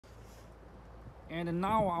And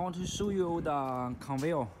now I want to show you the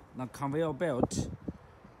conveyor belt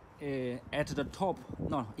at the top,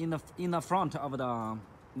 no, in the front of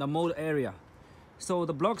the mold area. So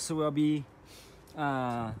the blocks will be,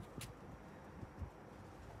 yeah,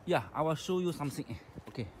 I will show you something.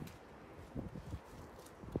 Okay,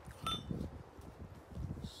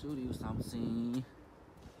 show you something.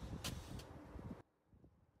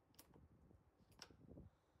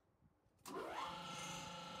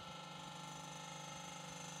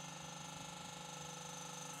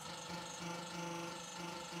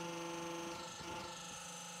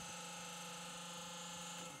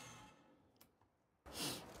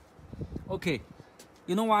 Okay,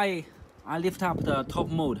 you know why I lift up the top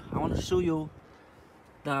mold? I want to show you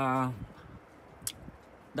the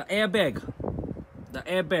airbag. The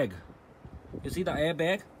airbag. You see the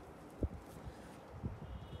airbag?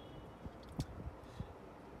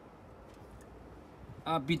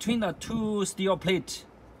 Between the two steel plates,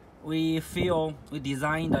 we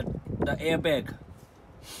design the airbag.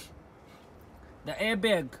 The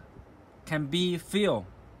airbag can be filled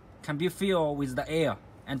with the air,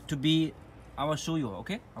 and to be, I will show you.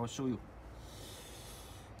 Okay, I will show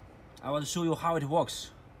you how it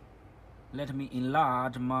works. Let me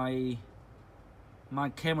enlarge my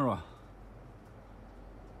camera.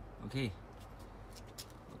 Okay.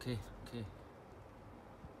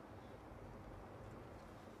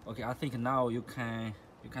 Okay, I think now you can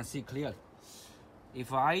see clearly.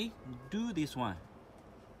 If I do this one,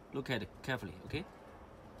 look at it carefully. Okay.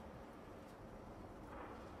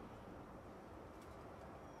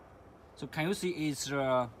 So can you see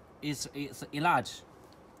it's enlarged?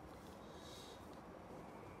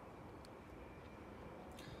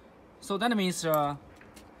 So that means sorry.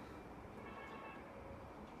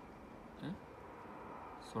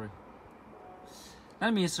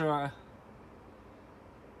 That means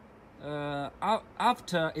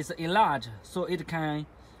after it's enlarged, so it can,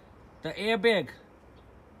 the airbag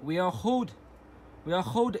will hold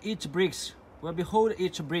each bricks,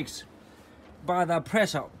 by the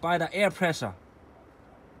pressure, by the air pressure.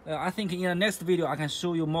 I think in the next video I can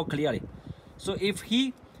show you more clearly. So if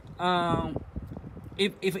it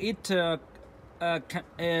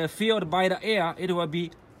filled by the air, it will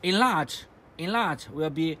be enlarged will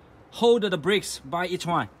be hold the bricks by each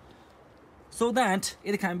one, so that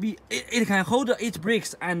it can hold each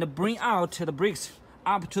bricks and bring out the bricks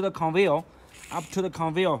up to the conveyor.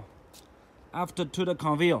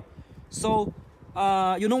 So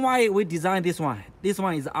you know why we designed this one? This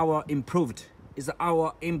one is our improved,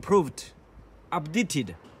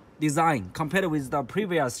 updated design compared with the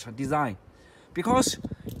previous design. Because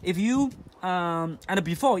if you and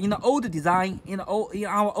before, in the old design, in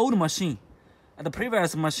our old machine, the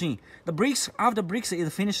previous machine, the bricks, after bricks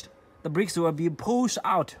is finished, the bricks will be pushed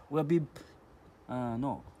out, will be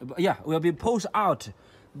pushed out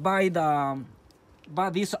by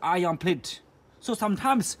this iron plate. So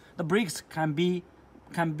sometimes the bricks can be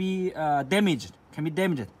damaged.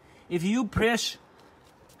 If you press,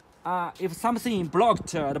 if something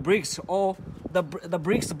blocked the bricks, or the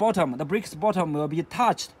bricks bottom will be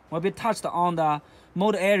touched on the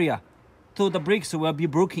mold area, so the bricks will be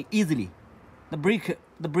broken easily. The brick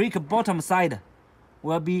bottom side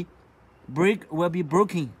will be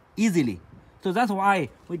broken easily. So that's why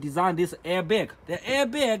we designed this airbag. The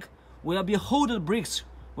airbag will be hold the bricks,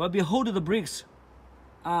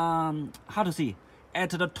 how to see,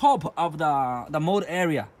 at the top of the mold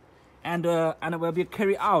area, and will be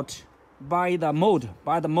carried out by the mold.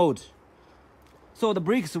 So the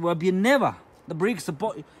bricks will be never,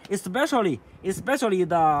 especially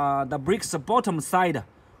the bricks bottom side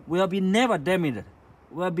will be never damaged.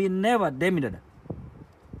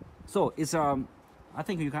 So it's I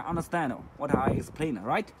think you can understand what I explained,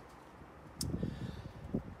 right?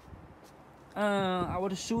 I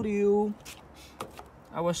will show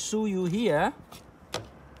you here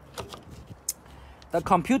the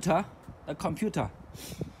computer.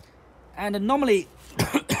 And normally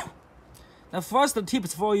the first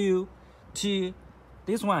tips for you to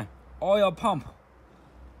this one, oil pump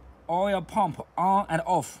on and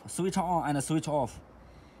off, switch on and switch off.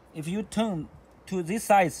 If you turn to this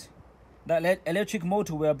side, the electric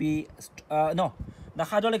motor will be the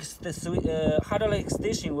hydraulic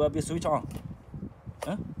station will be switched on.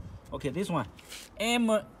 Okay, this one,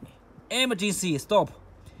 emergency stop.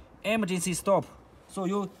 So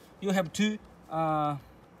you have to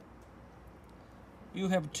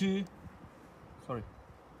sorry.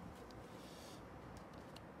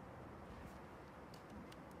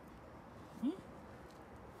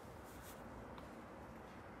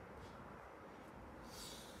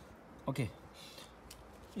 Okay,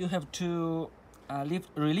 you have to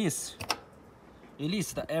release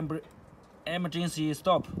the emergency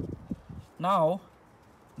stop. Now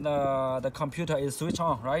the computer is switched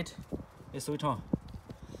on, right? It's switched on.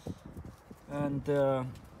 And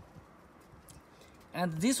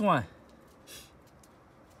this one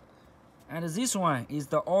is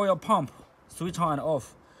the oil pump, switch on and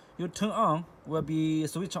off. You turn on will be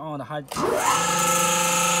switch on the high.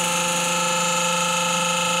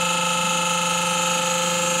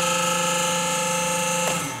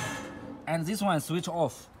 And this one switch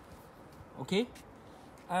off. Okay.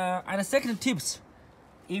 And the second tips,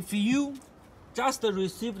 if you just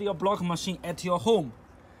received your block machine at your home,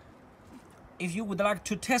 if you would like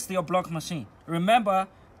to test your block machine, remember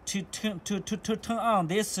to turn on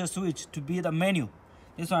this switch to be the menu.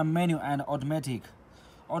 This one menu and automatic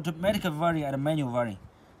variant and manual variant.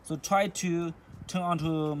 So try to turn on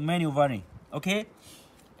to menu variant. Okay.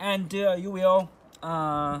 And you will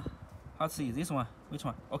let's see this one. Which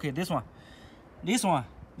one? Okay, this one. This one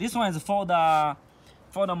is for the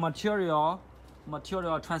material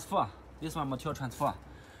transfer. This one material transfer.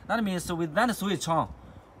 That means with that switch on,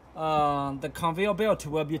 the conveyor belt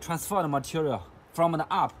will be transferred material from the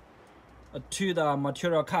up to the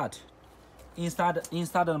material cart inside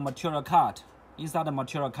the material cart.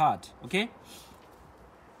 Okay.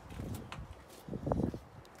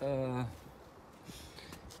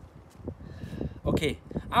 Okay.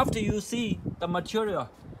 After you see the material,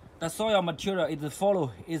 the soil material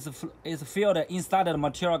is filled inside the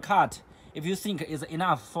material cart. If you think is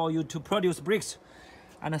enough for you to produce bricks,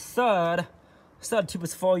 and the third tip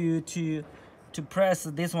is for you to press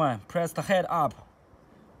this one. Press the head up.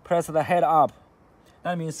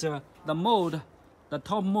 That means the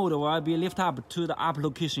top mode will be lifted up to the up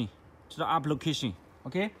location.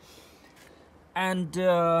 Okay. And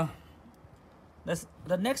that's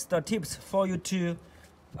the next tips for you to.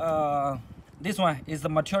 This one is the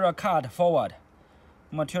material cart forward.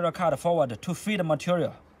 To feed the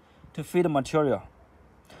material.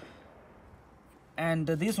 And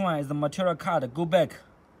this one is the material cart go back.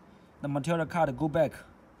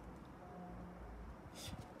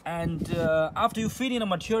 And after you feed in the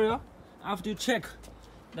material, after you check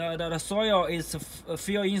the soil is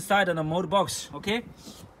filled inside the mold box, okay?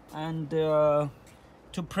 And to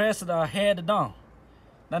press the head down.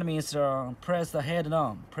 That means press the head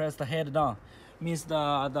down. Means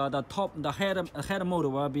the head mold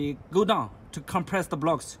will be go down to compress the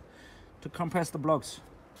blocks.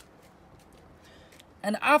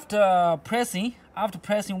 And after pressing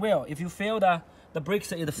well, if you feel the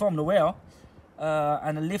bricks is formed well,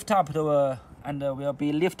 and lift up will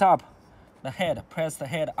be lift up the head. Press the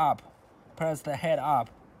head up,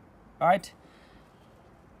 right?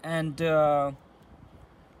 And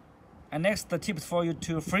next the tips for you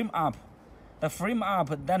to frame up. The frame up,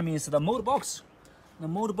 that means the mold box. The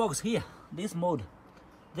mold box here, this mold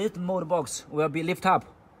box will be lift up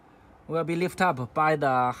by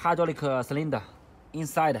the hydraulic cylinder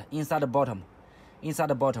inside the bottom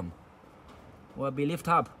will be lift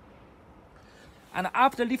up. And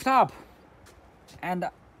after lift up, and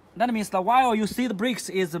that means the while you see the bricks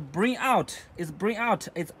is bring out, it's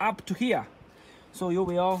up to here. So you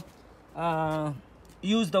will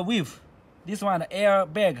use the weave. This one, the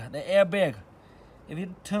airbag. If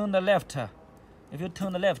you turn the left,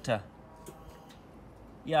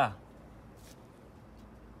 yeah.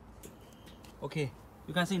 Okay,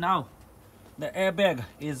 you can see now the airbag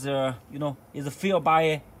is filled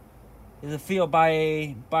by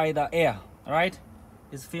the air, right?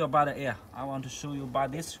 It's filled by the air. I want to show you by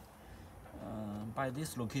this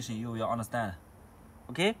location. You will understand.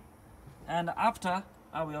 Okay, and after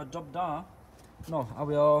I will drop down. No, I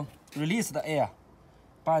will release the air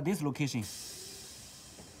by this location.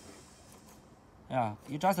 Yeah,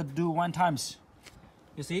 you just do one times.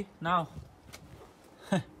 You see now.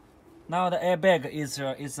 Now the airbag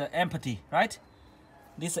is empty, right?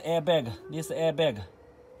 This airbag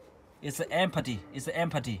is empty. It's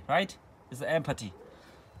empty, right? It's empty.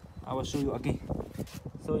 I will show you again.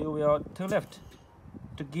 So you will turn left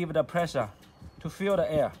to give the pressure to fill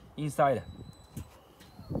the air inside.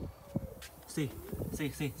 See.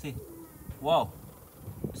 Wow.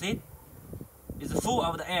 See? It's full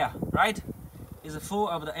of the air, right? It's full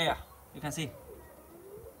of the air. You can see.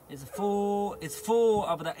 It's full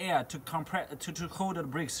of the air to compress to hold the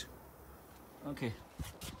bricks. Okay.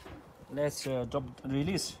 Let's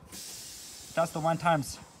release. Just one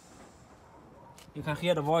times. You can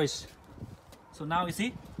hear the voice. So now you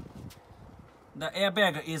see the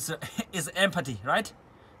airbag is empty, right?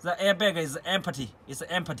 The airbag is empty. It's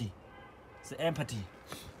empty.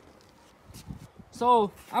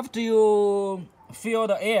 So after you fill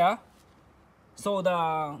the air, So the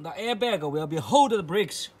airbag will be hold the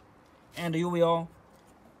brakes, and you will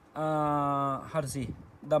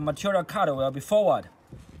the material card will be forward.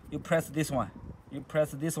 You press this one. You press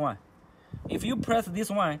this one. If you press this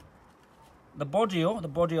one, the body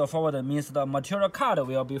forward means the material card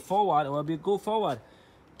will be forward, go forward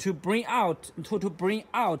to bring out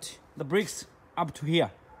the brakes up to here.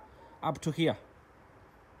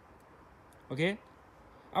 Okay,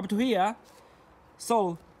 up to here.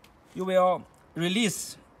 So you will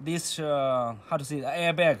release this the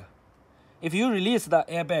airbag. If you release the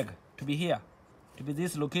airbag to be here, to be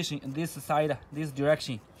this location, in this side, this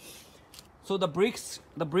direction, so the brakes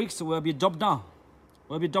will be dropped down,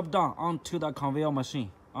 onto the conveyor machine,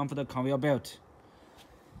 onto the conveyor belt,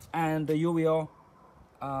 and you will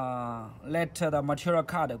let the material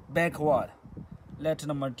card backward,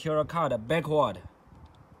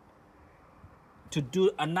 to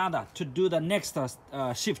do the next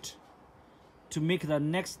shift, to make the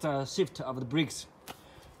next shift of the brakes.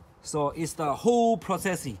 So it's the whole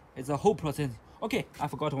processing. Okay, I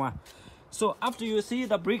forgot one. So after you see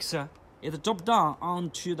the brakes is dropped down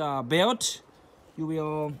onto the belt, you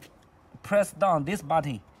will press down this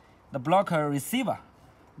button, the blocker receiver.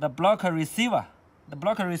 The blocker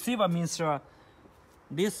receiver means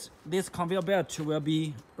this conveyor belt will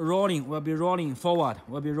be rolling forward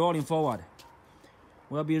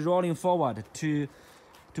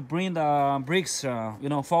to bring the brakes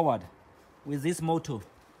forward with this motor,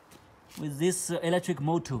 with this electric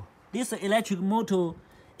motor. This electric motor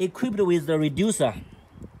equipped with the reducer,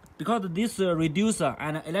 because this reducer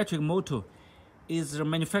and electric motor is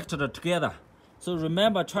manufactured together. So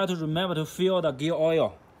try to remember to fill the gear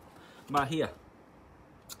oil. But here,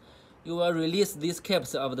 you will release these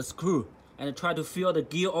caps of the screw and try to fill the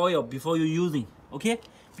gear oil before you using. Okay,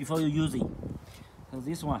 before you using. So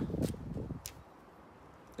this one,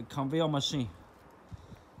 the conveyor machine.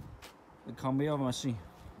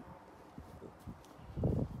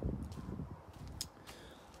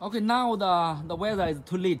 Okay, now the weather is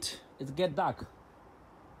too late. It's get dark.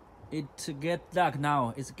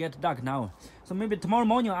 Now. So maybe tomorrow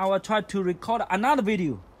morning I will try to record another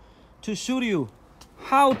video to show you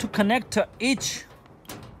how to connect each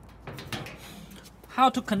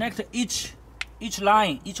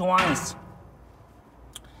line, each ones.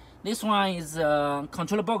 This one is a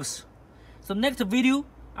controller box. So next video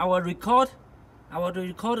I will record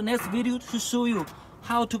next video to show you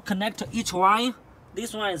how to connect each line.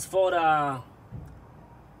 This one is for the,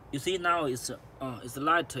 you see now it's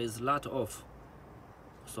light off.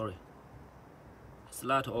 Sorry, it's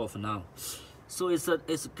light off now. So it's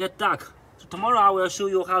get dark. So tomorrow I will show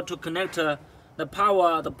you how to connect the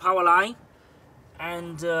power line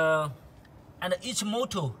and each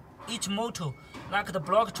motor, like the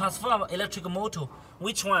block transformer electric motor,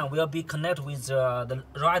 which one will be connected with the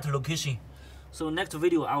right location. So next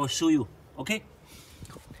video I will show you. Okay.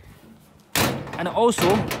 And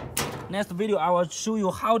also, next video I will show you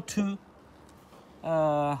how to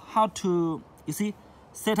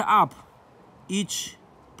set up each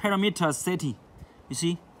parameter setting. You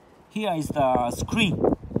see, here is the screen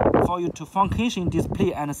for you to function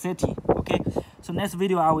display and setting. Okay, so next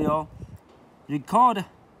video I will record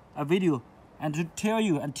a video and to tell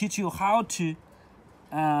you and teach you how to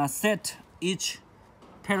set each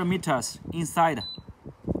parameters inside.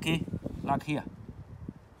 Okay, like here.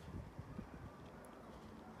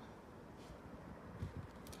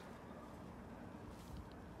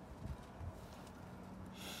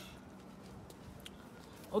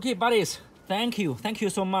 Okay, buddies, thank you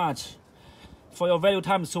so much for your valuable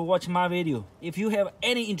time to watch my video. If you have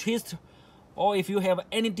any interest or if you have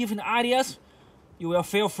any different ideas, you will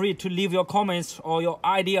feel free to leave your comments or your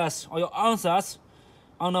ideas or your answers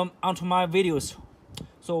onto my videos.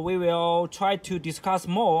 So we will try to discuss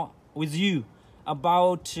more with you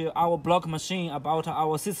about our block machine, about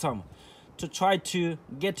our system, to try to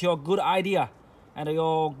get your good idea and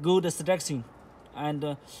your good selection.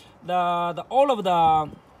 And all of the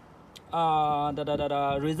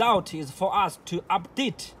result is for us to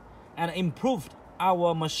update and improve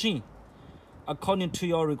our machine according to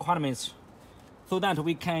your requirements, so that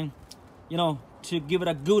we can, to give it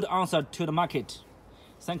a good answer to the market.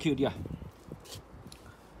 Thank you, dear.